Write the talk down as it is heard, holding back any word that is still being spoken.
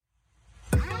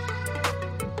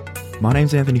My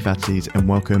name's Anthony Fatsies and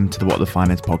welcome to the What the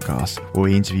Finance podcast, where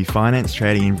we interview finance,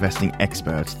 trading, and investing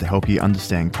experts to help you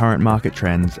understand current market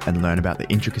trends and learn about the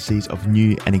intricacies of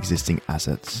new and existing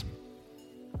assets.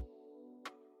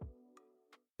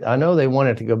 I know they want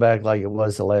it to go back like it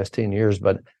was the last 10 years,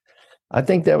 but I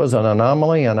think that was an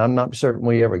anomaly, and I'm not certain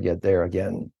we ever get there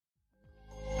again.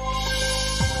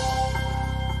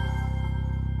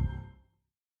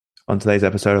 On today's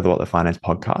episode of the What the Finance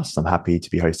podcast, I'm happy to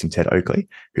be hosting Ted Oakley,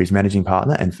 who's managing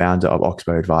partner and founder of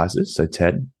Oxbow Advisors. So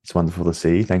Ted, it's wonderful to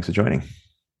see you. Thanks for joining.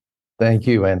 Thank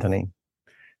you, Anthony.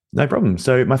 No problem.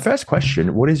 So my first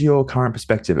question, what is your current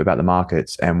perspective about the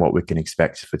markets and what we can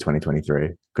expect for 2023?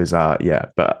 Because,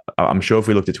 but I'm sure if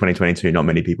we looked at 2022, not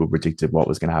many people predicted what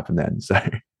was going to happen then. So,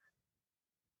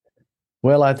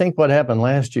 well, I think what happened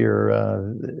last year,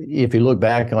 if you look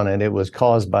back on it, it was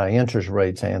caused by interest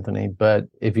rates, Anthony. But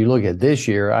if you look at this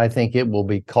year, I think it will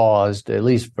be caused, at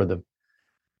least for the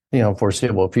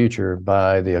foreseeable future,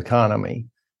 by the economy.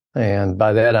 And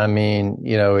by that, I mean,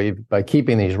 by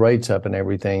keeping these rates up and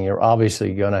everything, you're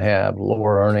obviously going to have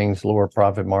lower earnings, lower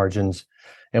profit margins.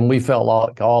 And we felt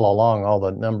like all along, all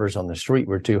the numbers on the street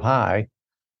were too high.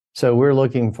 So we're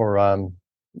looking for,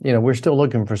 we're still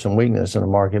looking for some weakness in the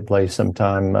marketplace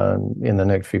sometime in the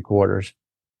next few quarters.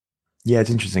 Yeah, it's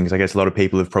interesting because I guess a lot of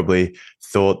people have probably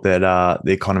thought that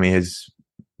the economy has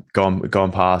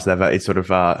gone past that. It's sort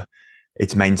of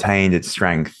it's maintained its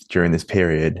strength during this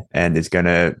period and it's going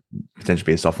to potentially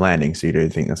be a soft landing. So you don't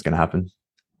think that's going to happen?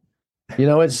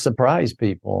 It's surprised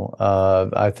people.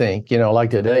 I think, like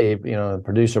today, the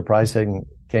producer pricing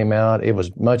came out. It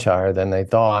was much higher than they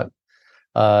thought,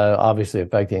 obviously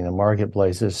affecting the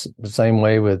marketplaces. The same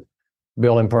way with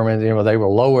building permits, they were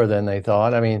lower than they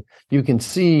thought. I mean, you can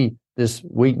see this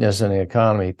weakness in the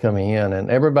economy coming in,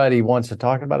 and everybody wants to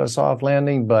talk about a soft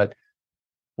landing, but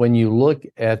when you look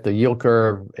at the yield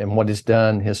curve and what it's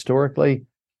done historically,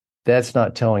 that's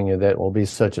not telling you that it will be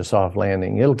such a soft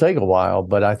landing. It'll take a while,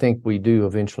 but I think we do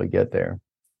eventually get there.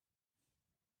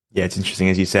 Yeah, it's interesting.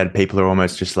 As you said, people are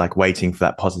almost just like waiting for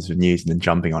that positive news and then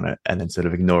jumping on it and then sort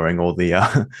of ignoring all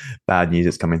the bad news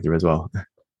that's coming through as well.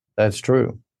 That's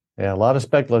true. Yeah, a lot of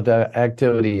speculative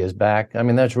activity is back. I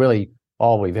mean, that's really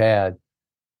all we've had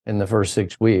in the first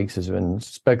 6 weeks has been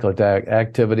speculative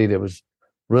activity that was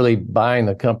really buying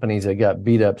the companies that got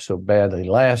beat up so badly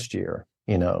last year,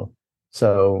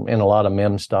 So in a lot of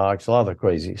meme stocks, a lot of the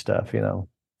crazy stuff,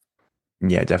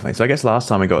 Yeah, definitely. So I guess last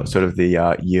time we got sort of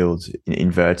the yields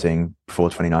inverting before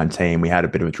 2019, we had a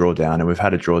bit of a drawdown and we've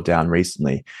had a drawdown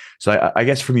recently. So I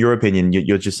guess from your opinion,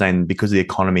 you're just saying because the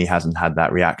economy hasn't had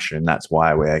that reaction, that's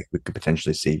why we could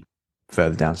potentially see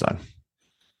further downside.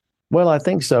 Well, I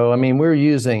think so. I mean, we're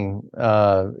using,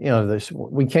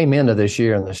 we came into this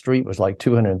year and the street was like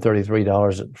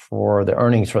 $233 for the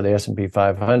earnings for the S&P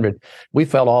 500. We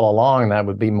felt all along that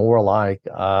would be more like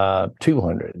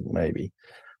 200 maybe.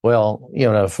 Well,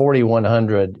 at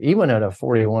 4,100, even at a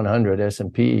 4,100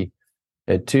 S&P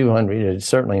at 200, it's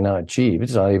certainly not cheap.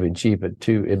 It's not even cheap at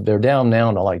they're down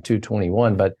now to like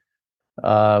 221, but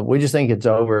we just think it's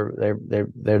over.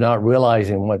 They're not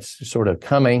realizing what's sort of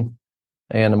coming.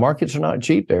 And the markets are not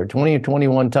cheap there. 20 or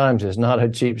 21 times is not a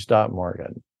cheap stock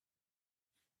market.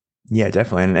 Yeah,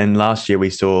 definitely. And last year we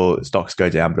saw stocks go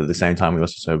down, but at the same time we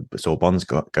also saw bonds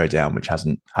go down, which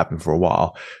hasn't happened for a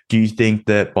while. Do you think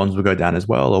that bonds will go down as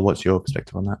well, or what's your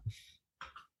perspective on that?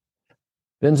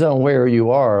 Depends on where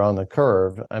you are on the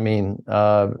curve. I mean,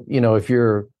 if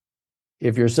you're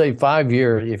say 5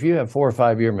 year, if you have 4 or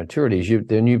 5 year maturities,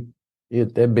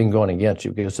 they've been going against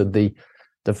you because of the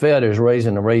Fed is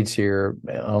raising the rates here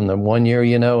on the 1 year,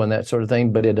 and that sort of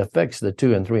thing, but it affects the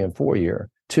 2 and 3 and 4 year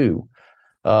too.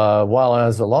 While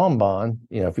as a long bond,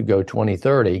 if you go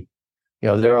 2030,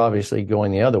 they're obviously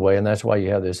going the other way, and that's why you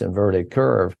have this inverted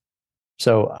curve.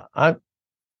 So I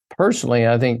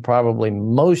think probably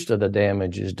most of the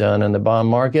damage is done in the bond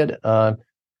market,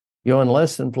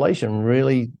 unless inflation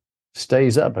really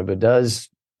stays up. If it does,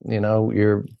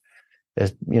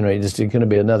 it's going to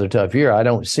be another tough year. I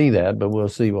don't see that, but we'll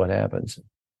see what happens.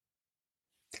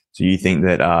 So you think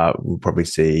that we'll probably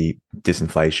see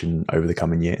disinflation over the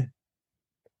coming year?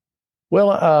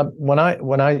 Well, when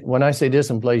I say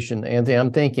disinflation, Anthony,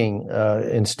 I'm thinking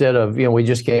instead of we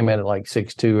just came in at like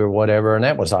 6.2 or whatever, and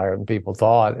that was higher than people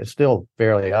thought. It's still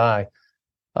fairly high,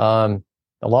 a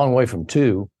long way from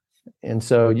 2. And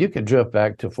so you could drift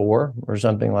back to 4 or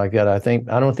something like that. I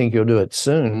don't think you'll do it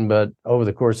soon, but over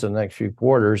the course of the next few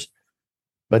quarters.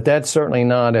 But that's certainly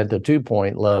not at the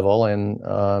 2-point level,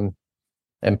 and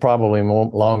probably more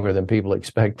longer than people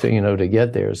expect to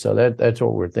get there. So that's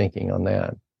what we're thinking on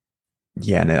that.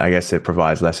 Yeah, and I guess it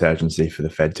provides less urgency for the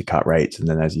Fed to cut rates. And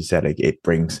then, as you said, it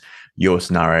brings your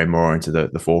scenario more into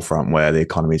the forefront where the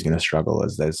economy is going to struggle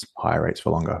as there's higher rates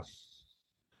for longer.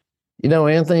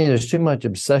 Anthony, there's too much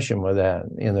obsession with that.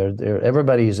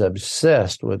 Everybody's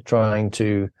obsessed with trying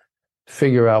to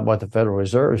figure out what the Federal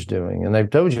Reserve is doing, and they've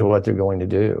told you what they're going to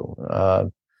do.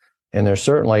 And there's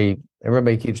certainly,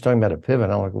 everybody keeps talking about a pivot.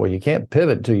 I'm like, well, you can't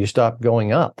pivot until you stop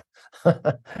going up.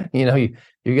 You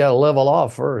got to level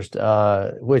off first,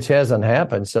 which hasn't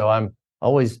happened. So I'm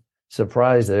always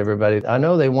surprised that everybody, I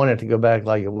know they want it to go back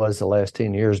like it was the last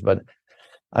 10 years, but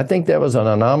I think that was an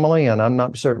anomaly, and I'm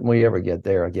not certain we ever get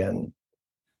there again.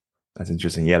 That's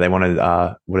interesting. Yeah, they wanted,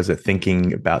 what is it,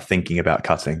 thinking about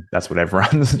cutting. That's what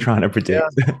everyone's trying to predict.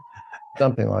 Yeah,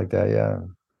 something like that, yeah.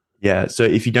 Yeah, so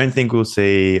if you don't think we'll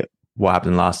see what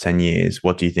happened in the last 10 years,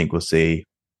 what do you think we'll see,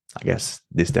 I guess,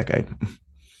 this decade?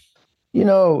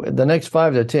 The next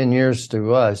 5 to 10 years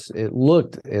to us, it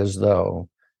looked as though,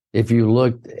 if you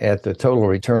looked at the total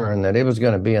return, that it was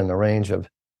going to be in the range of,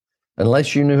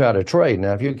 unless you knew how to trade.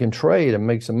 Now, if you can trade and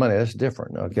make some money, that's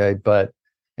different, okay?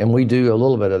 And we do a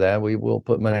little bit of that. We will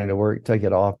put money to work, take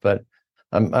it off. But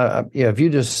if you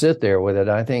just sit there with it,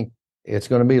 I think it's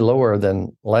going to be lower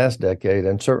than last decade,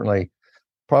 and certainly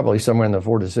probably somewhere in the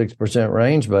 4 to 6%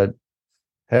 range. But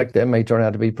heck, that may turn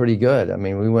out to be pretty good. I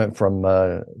mean, we went from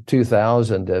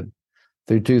 2000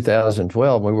 through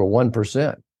 2012, we were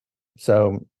 1%.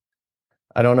 So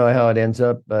I don't know how it ends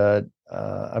up, but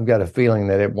I've got a feeling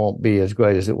that it won't be as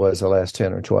great as it was the last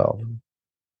 10 or 12.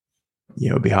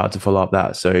 Yeah, it would be hard to follow up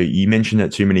that. So you mentioned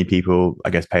that too many people, I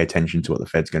guess, pay attention to what the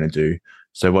Fed's going to do.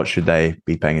 So what should they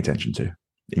be paying attention to,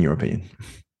 in your opinion?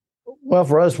 Well,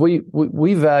 for us, we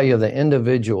value the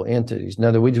individual entities.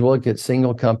 Now, we look at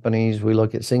single companies, we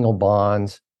look at single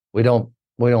bonds. We don't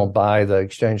buy the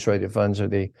exchange traded funds or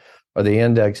the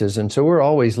indexes, and so we're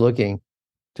always looking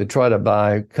to try to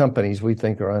buy companies we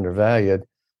think are undervalued.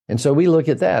 And so we look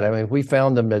at that. I mean, if we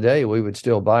found them today, we would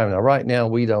still buy them. Now, right now,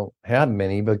 we don't have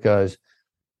many because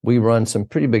we run some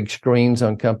pretty big screens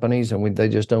on companies, and they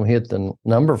just don't hit the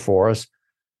number for us.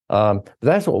 But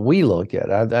that's what we look at.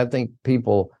 I think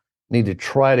people need to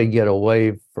try to get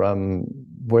away from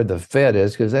where the Fed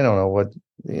is, because they don't know what,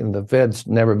 the Fed's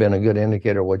never been a good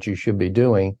indicator of what you should be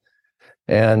doing.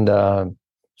 And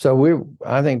so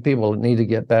I think people need to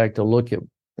get back to look at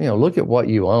what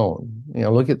you own.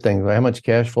 Look at things. How much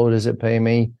cash flow does it pay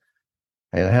me?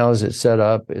 And how is it set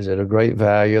up? Is it a great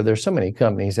value? There's so many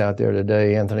companies out there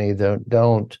today, Anthony, that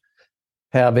don't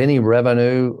have any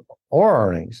revenue or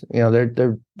earnings.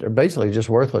 They're basically just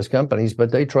worthless companies,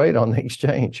 but they trade on the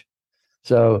exchange.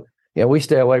 So, we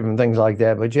stay away from things like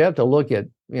that. But you have to look at,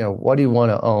 what do you want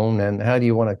to own, and how do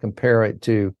you want to compare it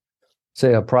to,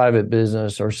 say, a private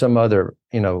business or some other,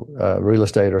 real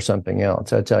estate or something else.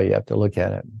 That's how you have to look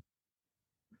at it.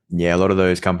 Yeah, a lot of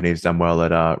those companies done well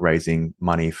at raising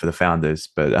money for the founders,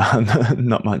 but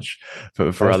not much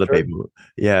for other people.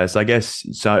 Yeah, so I guess,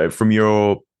 from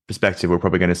your perspective, we're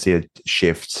probably going to see a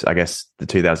shift. I guess the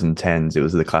 2010s, it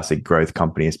was the classic growth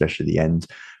company, especially the end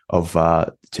of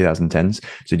 2010s.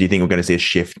 So do you think we're going to see a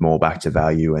shift more back to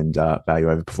value and value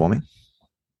overperforming?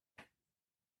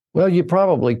 Well, you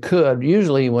probably could.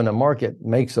 Usually when a market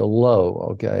makes a low,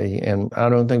 okay, and I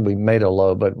don't think we made a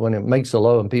low, but when it makes a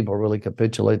low and people really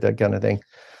capitulate, that kind of thing,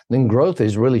 then growth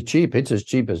is really cheap. It's as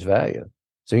cheap as value.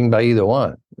 So you can buy either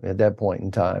one at that point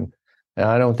in time. And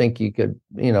I don't think you could,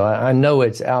 I know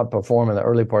it's outperforming the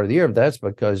early part of the year, but that's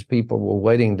because people were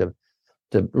waiting to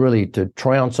really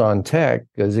trounce on tech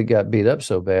because it got beat up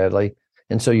so badly.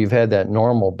 And so you've had that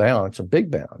normal bounce, a big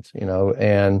bounce,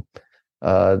 and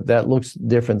that looks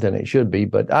different than it should be.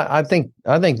 But I think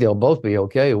they'll both be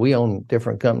okay. We own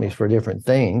different companies for different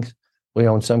things. We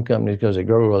own some companies because they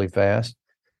grow really fast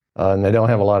and they don't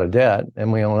have a lot of debt.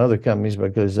 And we own other companies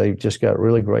because they've just got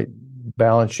really great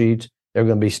balance sheets. They're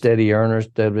going to be steady earners.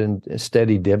 They've been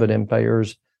steady dividend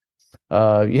payers.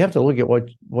 You have to look at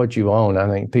what you own. I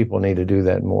think people need to do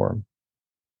that more.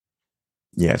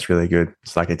 Yeah, it's really good.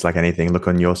 It's like anything. Look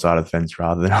on your side of the fence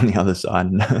rather than on the other side,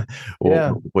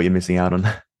 or what you're missing out on.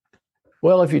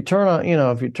 Well, if you turn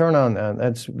on,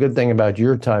 that's a good thing about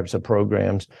your types of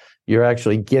programs. You're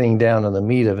actually getting down to the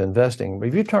meat of investing. But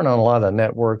if you turn on a lot of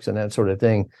networks and that sort of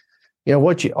thing,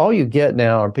 all you get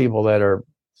now are people that are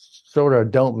sort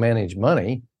of don't manage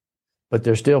money, but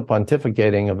they're still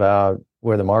pontificating about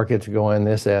where the market's going,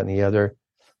 this, that, and the other.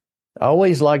 I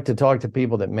always like to talk to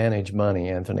people that manage money,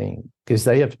 Anthony, because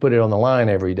they have to put it on the line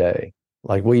every day,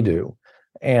 like we do,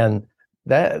 and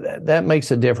that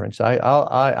makes a difference.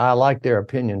 I like their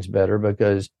opinions better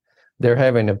because they're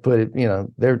having to put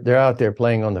it. They're out there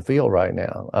playing on the field right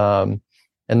now,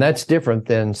 And that's different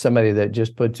than somebody that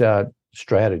just puts out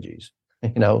strategies.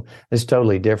 It's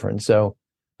totally different. So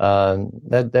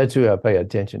that's who I pay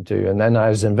attention to. And then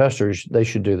as investors, they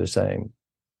should do the same.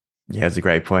 Yeah, it's a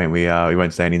great point. We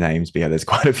won't say any names, but yeah, there's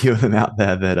quite a few of them out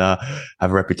there that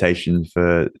have a reputation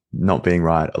for not being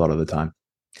right a lot of the time.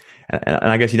 And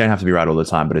I guess you don't have to be right all the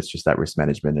time, but it's just that risk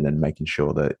management and then making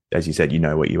sure that, as you said, you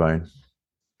know what you own.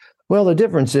 Well, the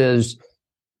difference is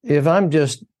if I'm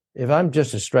just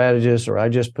a strategist or I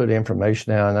just put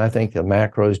information out and I think the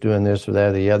macro is doing this or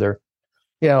that or the other,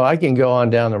 I can go on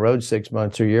down the road 6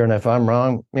 months or a year, and if I'm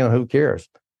wrong, who cares?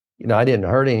 I didn't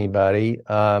hurt anybody.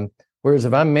 Whereas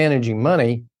if I'm managing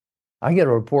money, I get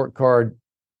a report card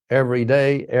every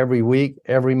day, every week,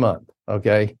 every month.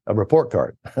 Okay, a report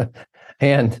card,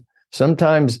 and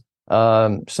sometimes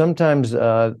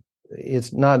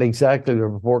it's not exactly the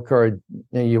report card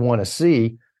you want to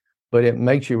see, but it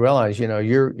makes you realize,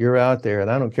 you're out there,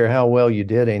 and I don't care how well you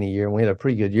did any year. We had a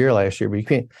pretty good year last year,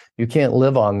 but you can't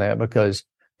live on that because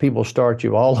people start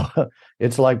you all.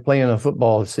 It's like playing a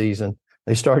football season.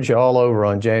 They start you all over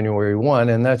on January 1,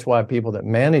 and that's why people that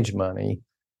manage money,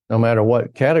 no matter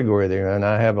what category they're in,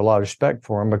 I have a lot of respect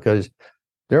for them because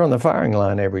they're on the firing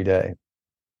line every day.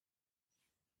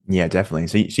 Yeah, definitely.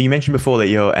 So you mentioned before that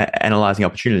you're analyzing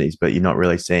opportunities, but you're not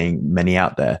really seeing many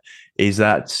out there. Is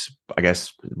that, I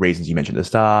guess, reasons you mentioned at the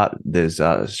start? There's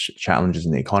challenges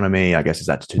in the economy. I guess is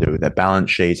that to do with their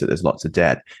balance sheets, that there's lots of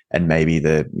debt, and maybe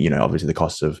obviously the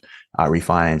cost of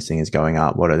refinancing is going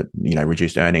up. What are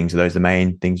reduced earnings? Are those the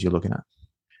main things you're looking at?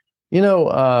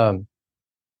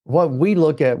 What we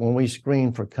look at when we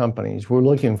screen for companies, we're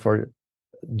looking for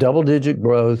double-digit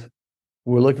growth.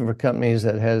 We're looking for companies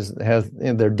that has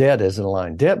their debt is in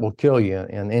line. Debt will kill you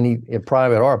in any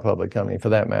private or public company for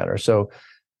that matter. So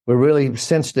we're really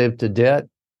sensitive to debt,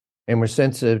 and we're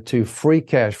sensitive to free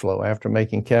cash flow after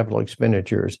making capital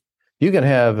expenditures. You can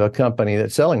have a company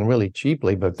that's selling really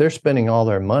cheaply, but they're spending all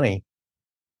their money,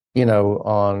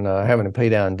 on having to pay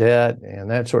down debt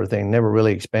and that sort of thing, never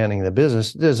really expanding the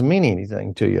business. It doesn't mean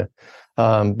anything to you.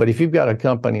 But if you've got a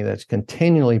company that's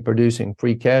continually producing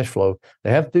free cash flow, they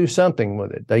have to do something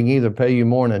with it. They can either pay you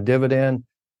more in a dividend,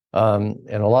 and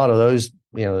a lot of those,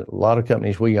 a lot of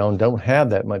companies we own don't have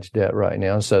that much debt right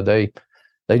now, so they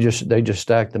just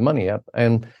stack the money up,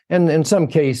 and in some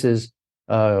cases,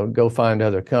 go find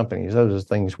other companies. Those are the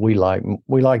things we like.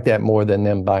 We like that more than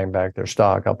them buying back their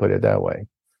stock. I'll put it that way.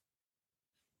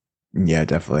 Yeah,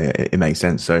 definitely. It makes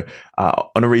sense. So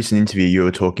on a recent interview, you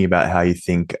were talking about how you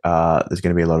think there's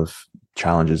going to be a lot of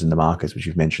challenges in the markets, which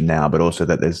you've mentioned now, but also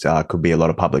that there's could be a lot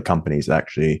of public companies that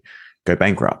actually go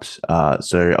bankrupt.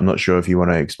 So I'm not sure if you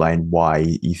want to explain why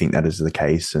you think that is the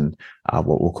case and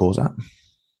what will cause that.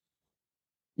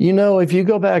 If you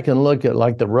go back and look at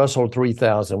like the Russell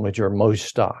 3000, which are most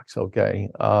stocks, okay,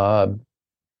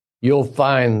 you'll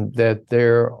find that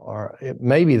there are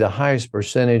maybe the highest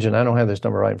percentage, and I don't have this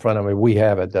number right in front of me, we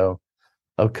have it though,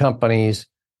 of companies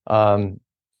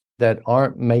that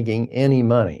aren't making any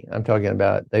money. I'm talking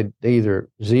about they either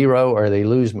zero or they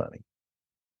lose money.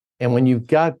 And when you've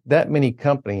got that many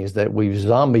companies that we've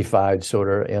zombified sort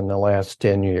of in the last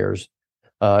 10 years,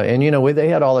 and they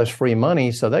had all this free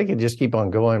money, so they could just keep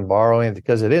on going, borrowing,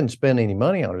 because they didn't spend any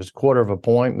money on it. It was a quarter of a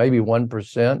point, maybe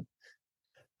 1%.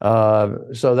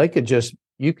 So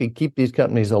you could keep these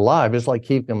companies alive. It's like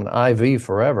keeping them an IV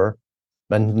forever.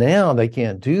 But now they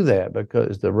can't do that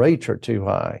because the rates are too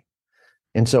high.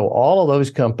 And so all of those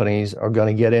companies are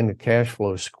going to get into cash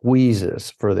flow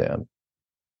squeezes for them.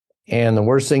 And the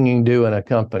worst thing you can do in a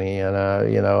company, and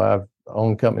I've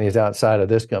owned companies outside of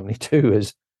this company too,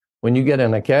 is when you get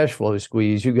in a cash flow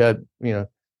squeeze, you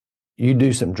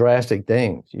do some drastic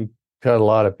things. You cut a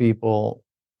lot of people.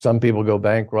 Some people go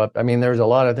bankrupt. I mean, there's a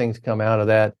lot of things come out of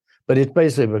that, but it's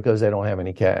basically because they don't have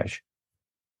any cash.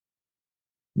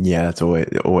 Yeah, that's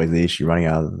always the issue, running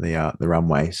out of the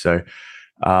runway. So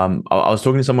I was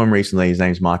talking to someone recently. His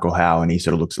name's Michael Howe, and he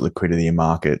sort of looks at liquidity in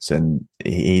markets, and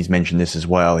he's mentioned this as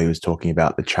well. He was talking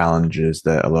about the challenges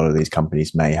that a lot of these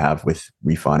companies may have with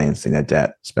refinancing their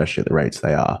debt, especially at the rates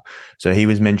they are. So he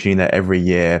was mentioning that every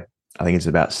year, I think it's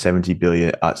about 70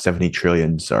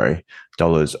 trillion,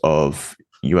 dollars of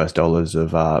US dollars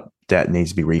of debt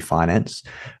needs to be refinanced,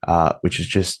 which is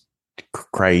just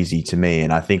crazy to me.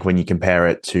 And I think when you compare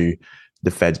it to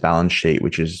the Fed's balance sheet,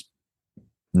 which is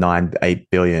 8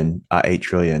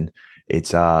 trillion,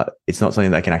 it's not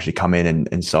something that can actually come in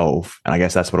and solve. And I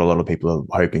guess that's what a lot of people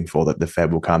are hoping for, that the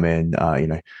Fed will come in,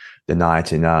 the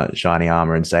knight in shining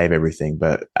armor and save everything.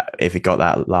 But if it got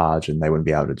that large, and they wouldn't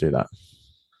be able to do that.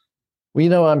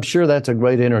 Well, I'm sure that's a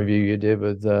great interview you did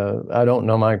with. I don't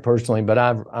know Mike personally, but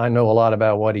I know a lot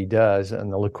about what he does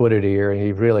and the liquidity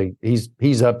area.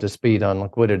 He's up to speed on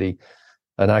liquidity,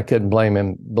 and I couldn't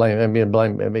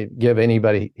give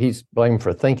anybody. He's blamed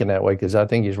for thinking that way because I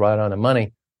think he's right on the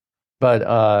money.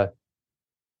 But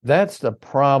that's the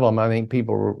problem. I think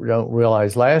people don't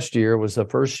realize. Last year was the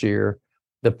first year,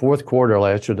 the fourth quarter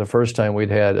last year, the first time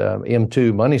we'd had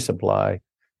M2 money supply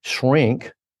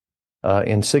shrink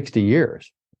in 60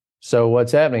 years. So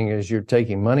what's happening is you're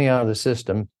taking money out of the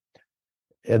system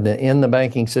and in the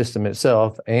banking system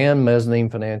itself and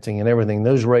mezzanine financing and everything.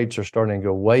 Those rates are starting to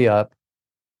go way up.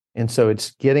 And so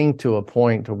it's getting to a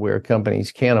point to where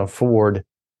companies can't afford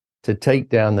to take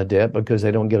down the debt because they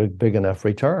don't get a big enough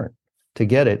return to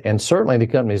get it. And certainly the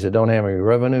companies that don't have any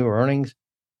revenue or earnings,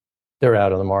 they're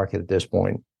out of the market at this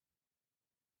point.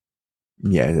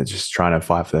 Yeah, they're just trying to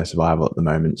fight for their survival at the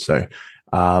moment. So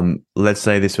let's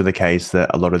say this were the case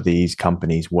that a lot of these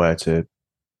companies were to,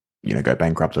 go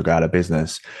bankrupt or go out of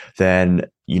business. Then,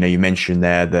 you mentioned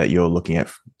there that you're looking at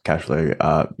cash flow,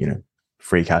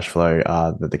 free cash flow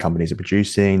that the companies are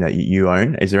producing that you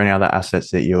own. Is there any other assets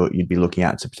that you'd be looking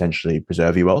at to potentially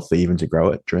preserve your wealth or even to grow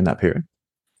it during that period?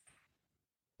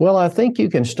 Well, I think you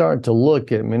can start to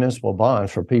look at municipal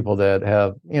bonds for people that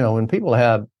have, when people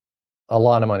have a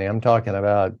lot of money, I'm talking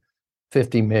about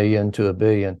 50 million to $1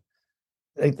 billion.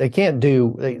 They can't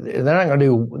do. They're not going to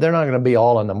do. They're not going to be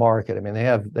all in the market. I mean, they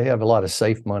have a lot of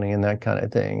safe money and that kind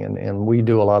of thing, and we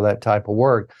do a lot of that type of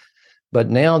work. But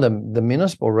now the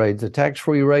municipal rates, the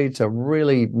tax-free rates, have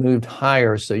really moved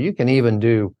higher. So you can even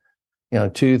do,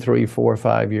 2, 3, 4,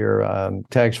 5 year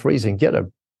tax-frees and get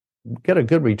a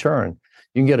good return.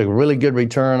 You can get a really good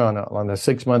return on the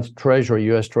 6-month Treasury.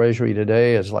 U.S. Treasury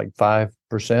today is like 5%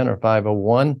 or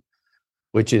 5.01.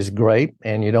 Which is great,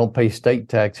 and you don't pay state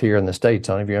tax here in the States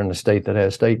on if you're in the state that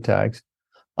has state tax.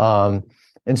 And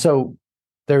so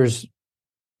you're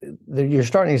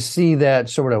starting to see that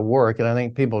sort of work, and I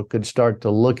think people could start to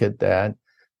look at that.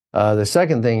 The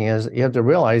second thing is you have to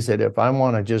realize that if I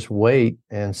want to just wait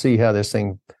and see how this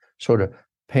thing sort of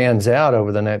pans out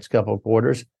over the next couple of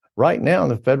quarters, right now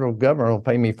the federal government will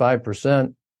pay me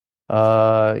 5%,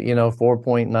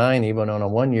 4.9 even on a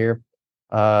 1 year.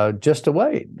 Just to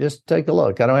wait, just take a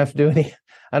look. I don't have to do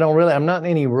I'm not in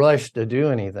any rush to do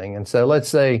anything. And so let's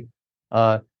say,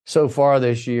 so far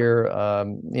this year,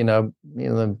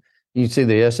 you see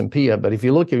the S&P up, but if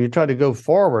you try to go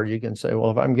forward, you can say,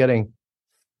 well, if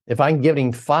I'm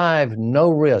getting 5,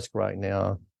 no risk right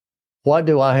now, what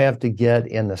do I have to get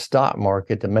in the stock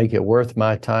market to make it worth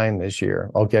my time this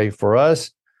year? Okay. For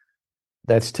us,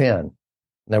 that's 10.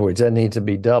 In other words, that needs to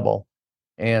be double.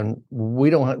 And we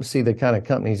don't have to see the kind of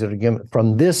companies that are given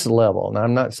from this level. And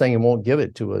I'm not saying it won't give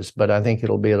it to us, but I think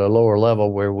it'll be at a lower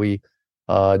level where we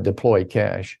deploy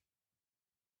cash.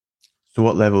 So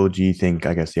what level do you think,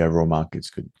 I guess, the overall markets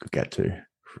could get to?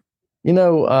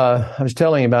 I was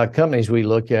telling you about companies we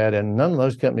look at, and none of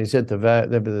those companies hit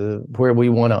where we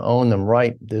want to own them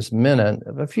right this minute.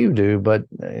 A few do, but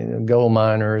gold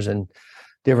miners and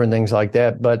different things like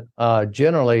that. But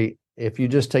generally, if you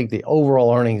just take the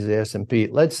overall earnings of the S&P,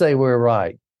 let's say we're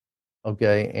right,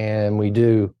 okay, and we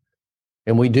do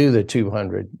the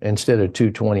 200 instead of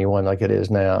 221 like it is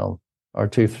now,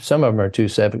 or some of them are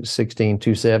 216,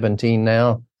 217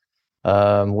 now,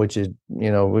 which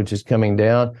is coming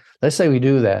down. Let's say we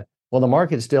do that. Well, the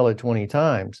market's still at 20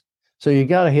 times. So you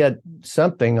got to hit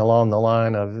something along the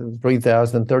line of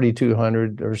 3,000,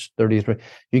 3,200 or 33.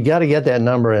 You got to get that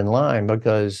number in line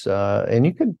because, and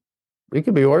it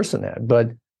could be worse than that.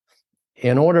 But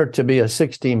in order to be a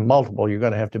 16 multiple, you're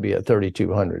going to have to be at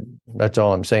 3,200. That's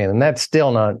all I'm saying. And that's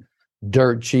still not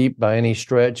dirt cheap by any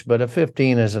stretch, but a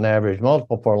 15 is an average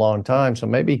multiple for a long time. So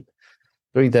maybe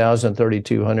 3,000,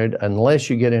 3,200, unless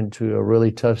you get into a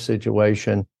really tough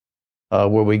situation where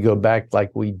we go back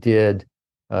like we did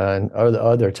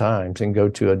other times and go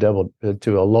to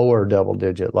a lower double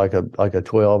digit, like a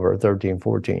 12 or a 13,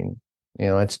 14.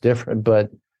 It's different. But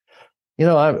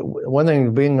one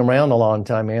thing, being around a long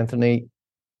time, Anthony,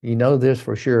 this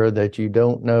for sure, that you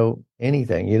don't know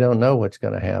anything. You don't know what's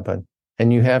going to happen.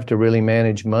 And you have to really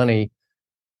manage money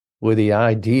with the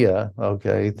idea,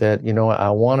 okay, that,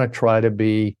 I want to try to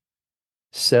be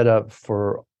set up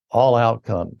for all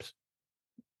outcomes.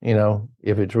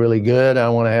 If it's really good, I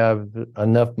want to have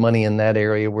enough money in that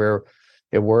area where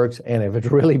it works. And if it's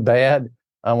really bad,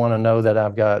 I want to know that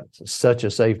I've got such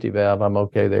a safety valve. I'm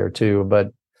okay there too.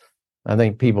 But I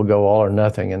think people go all or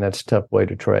nothing, and that's a tough way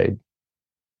to trade.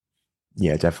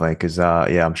 Yeah, definitely. Because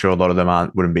I'm sure a lot of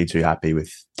them wouldn't be too happy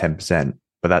with 10%,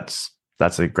 but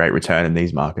that's a great return in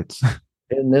these markets.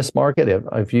 In this market,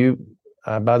 if you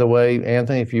by the way,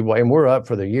 Anthony, and we're up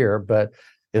for the year, but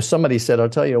if somebody said, I'll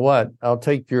tell you what, I'll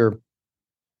take your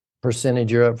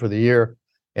percentage you're up for the year,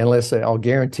 and let's say I'll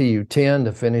guarantee you 10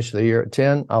 to finish the year at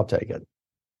 10, I'll take it.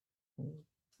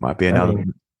 Might be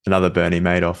another Bernie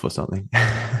Madoff or something.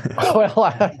 Well,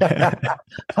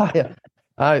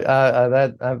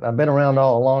 I've been around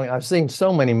all along. I've seen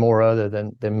so many more other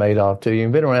than Madoff too.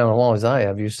 You've been around as long as I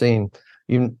have. You've seen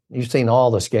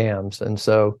all the scams, and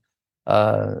so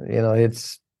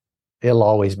it'll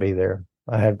always be there.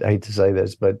 I hate to say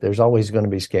this, but there's always going to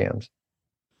be scams.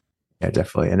 Yeah,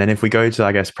 definitely. And then if we go to,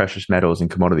 I guess, precious metals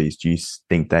and commodities, do you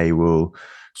think they will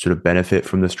sort of benefit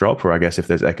from this drop? Or I guess if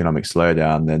there's economic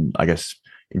slowdown, then I guess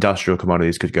industrial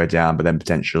commodities could go down, but then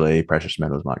potentially precious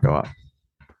metals might go up.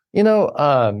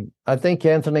 I think,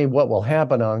 Anthony, what will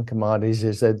happen on commodities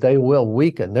is that they will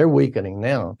weaken. They're weakening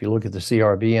now. If you look at the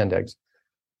CRB index,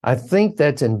 I think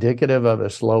that's indicative of a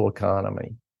slow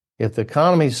economy. If the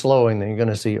economy is slowing, then you're going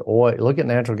to see oil. Look at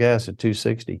natural gas at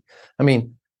 260. I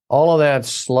mean, all of that's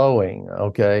slowing,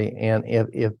 okay? And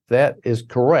if that is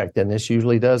correct, and this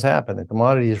usually does happen, the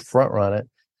commodities front run it,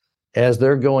 as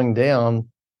they're going down,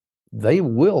 they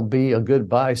will be a good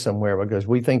buy somewhere, because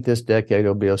we think this decade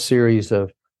will be a series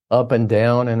of up and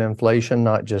down in inflation,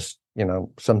 not just,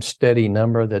 some steady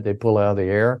number that they pull out of the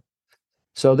air.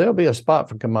 So there'll be a spot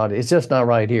for commodity. It's just not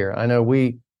right here. I know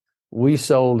we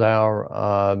sold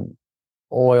our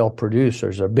oil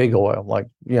producers, or big oil, like,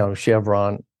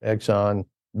 Chevron, Exxon,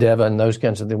 Devon, those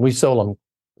kinds of things. We sold them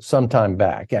some time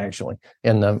back, actually.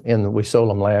 We sold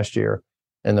them last year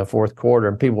in the fourth quarter,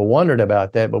 and people wondered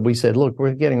about that. But we said, look,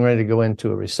 we're getting ready to go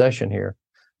into a recession here.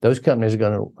 Those companies are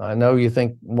going to. I know you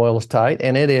think oil is tight,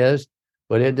 and it is,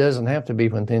 but it doesn't have to be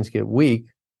when things get weak.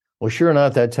 Well, sure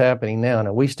enough, that's happening now.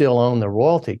 Now, we still own the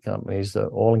royalty companies, the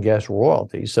oil and gas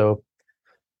royalties. So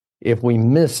if we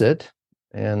miss it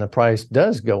and the price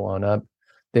does go on up,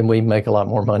 then we make a lot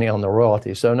more money on the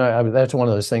royalty. So no, that's one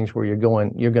of those things where you're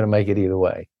going to make it either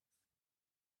way.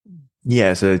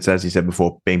 Yeah, so it's, as you said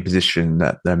before, being positioned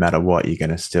that no matter what, you're going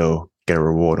to still get a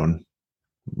reward on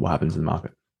what happens in the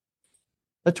market.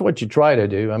 That's what you try to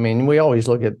do. I mean, we always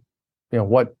look at, we've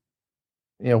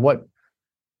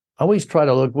tried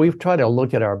to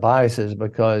look at our biases,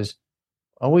 because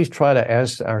I always try to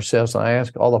ask ourselves, and I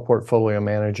ask all the portfolio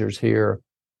managers here,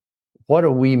 what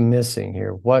are we missing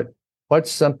here?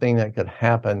 What's something that could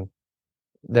happen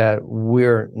that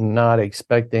we're not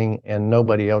expecting and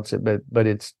nobody else, but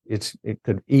it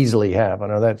could easily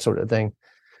happen, or that sort of thing.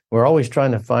 We're always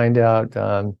trying to find out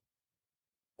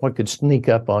what could sneak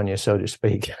up on you, so to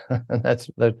speak.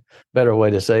 That's the better way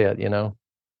to say it,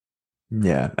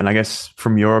 Yeah, and I guess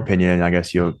from your opinion, I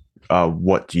guess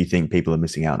what do you think people are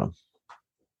missing out on?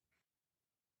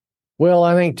 Well,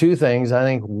 I think two things. I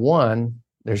think one,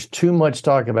 there's too much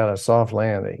talk about a soft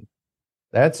landing.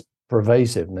 That's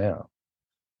pervasive now.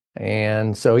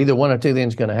 And so either one of two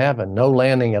things is going to happen. No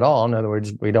landing at all. In other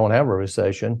words, we don't have a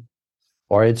recession,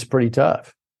 or it's pretty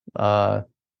tough.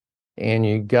 And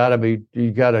you got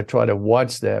to try to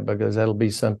watch that, because that'll be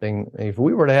something. If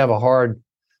we were to have a hard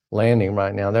landing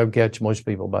right now, that would catch most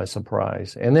people by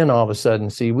surprise. And then all of a sudden,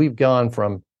 see, we've gone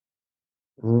from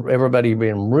everybody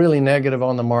being really negative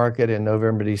on the market in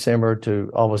November, December,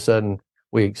 to all of a sudden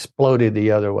we exploded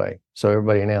the other way. So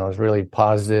everybody now is really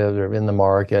positive. They're in the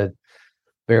market,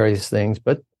 various things.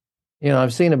 But,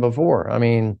 I've seen it before. I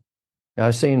mean,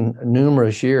 I've seen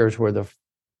numerous years where the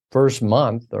first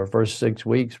month or first 6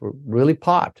 weeks were really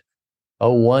popped.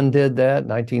 01 did that.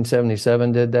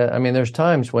 1977 did that. I mean, there's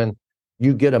times when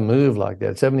you get a move like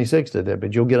that. 76 did that,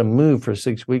 but you'll get a move for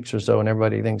 6 weeks or so, and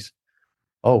everybody thinks,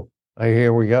 oh,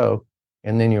 here we go.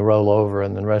 And then you roll over,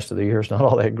 and the rest of the year is not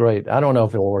all that great. I don't know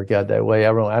if it'll work out that way.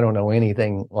 I don't know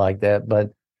anything like that.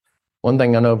 But one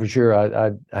thing I know for sure,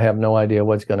 I have no idea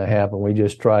what's going to happen. We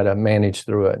just try to manage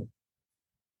through it.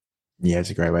 Yeah,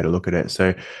 it's a great way to look at it.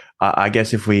 So I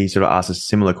guess if we sort of ask a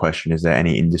similar question, is there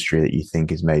any industry that you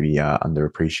think is maybe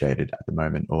underappreciated at the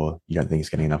moment, or you don't think it's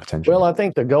getting enough attention? Well, I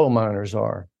think the gold miners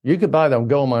are. You could buy them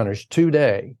gold miners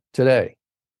today,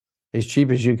 as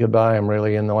cheap as you could buy them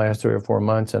really in the last 3 or 4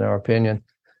 months, in our opinion.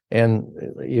 And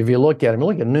if you look at them,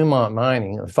 look at Newmont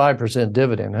Mining, a 5%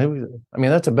 dividend. I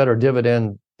mean, that's a better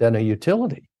dividend than a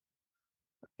utility.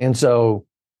 And so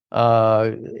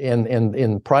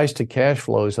in price to cash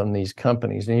flows on these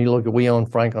companies. And you look at, we own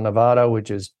Franco-Nevada,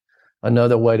 which is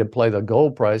another way to play the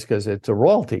gold price, because it's a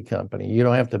royalty company. You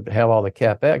don't have to have all the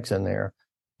CapEx in there,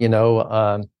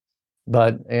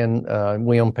 but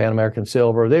we own Pan American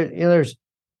Silver. There's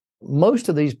most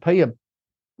of these pay a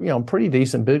pretty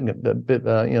decent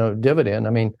dividend. I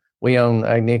mean, we own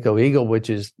Agnico Eagle, which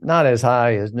is not as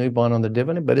high as Newmont on the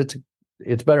dividend, but it's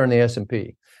it's better than the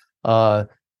S&P.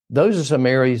 Those are some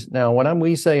areas. Now, when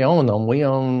we say own them, we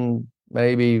own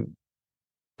maybe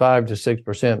 5 to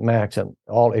 6% max, and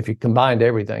all if you combined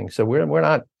everything. So we're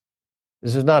not.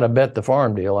 This is not a bet the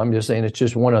farm deal. I'm just saying it's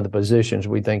just one of the positions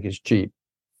we think is cheap.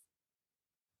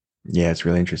 Yeah, it's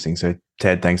really interesting. So,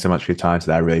 Ted, thanks so much for your time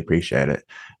today. I really appreciate it.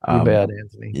 You bet,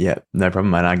 Anthony. Yeah, no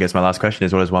problem. And I guess my last question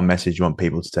is, what is one message you want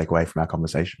people to take away from our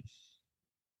conversation?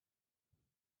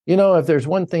 If there's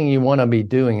one thing you want to be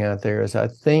doing out there is I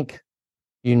think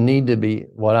you need to be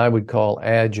what I would call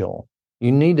agile.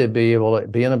 You need to be able to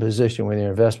be in a position with your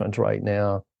investments right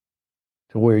now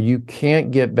to where you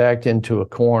can't get backed into a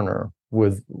corner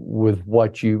with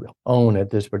what you own at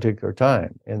this particular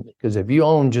time. And because if you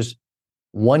own just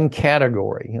one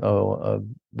category of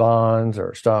bonds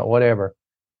or stock, whatever,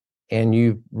 and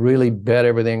you really bet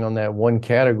everything on that one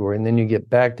category, and then you get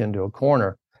backed into a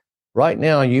corner, right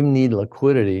now you need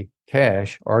liquidity,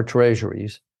 cash or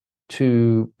treasuries,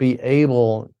 to be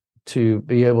able to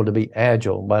be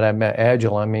agile. By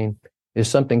agile, I mean if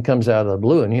something comes out of the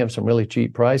blue and you have some really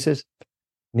cheap prices,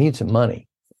 need some money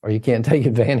or you can't take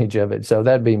advantage of it. So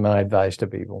that'd be my advice to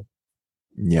people.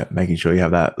 Yeah, making sure you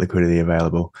have that liquidity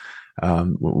available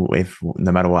if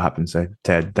no matter what happens. So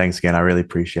Ted, thanks again. I really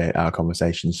appreciate our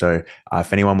conversation. So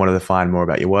if anyone wanted to find more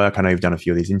about your work, I know you've done a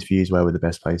few of these interviews. Where would the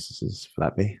best places for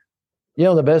that be?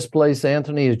 The best place,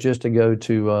 Anthony, is just to go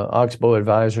to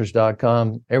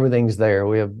oxbowadvisors.com. Everything's there.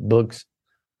 We have books.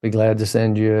 Be glad to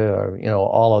send you,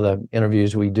 all of the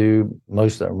interviews we do,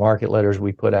 most of the market letters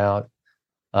we put out.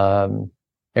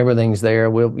 Everything's there.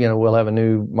 We'll have a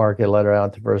new market letter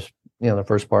out the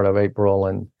first part of April,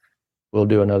 and we'll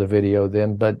do another video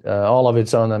then. But all of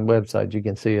it's on the website. You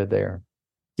can see it there.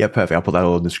 Yeah, perfect. I'll put that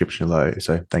all in the description below.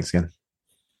 So thanks again.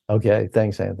 Okay.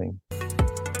 Thanks, Anthony.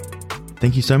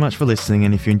 Thank you so much for listening.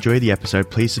 And if you enjoyed the episode,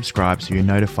 please subscribe so you're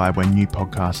notified when new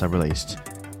podcasts are released.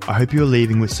 I hope you're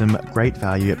leaving with some great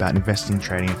value about investing,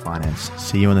 trading, and finance.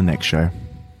 See you on the next show.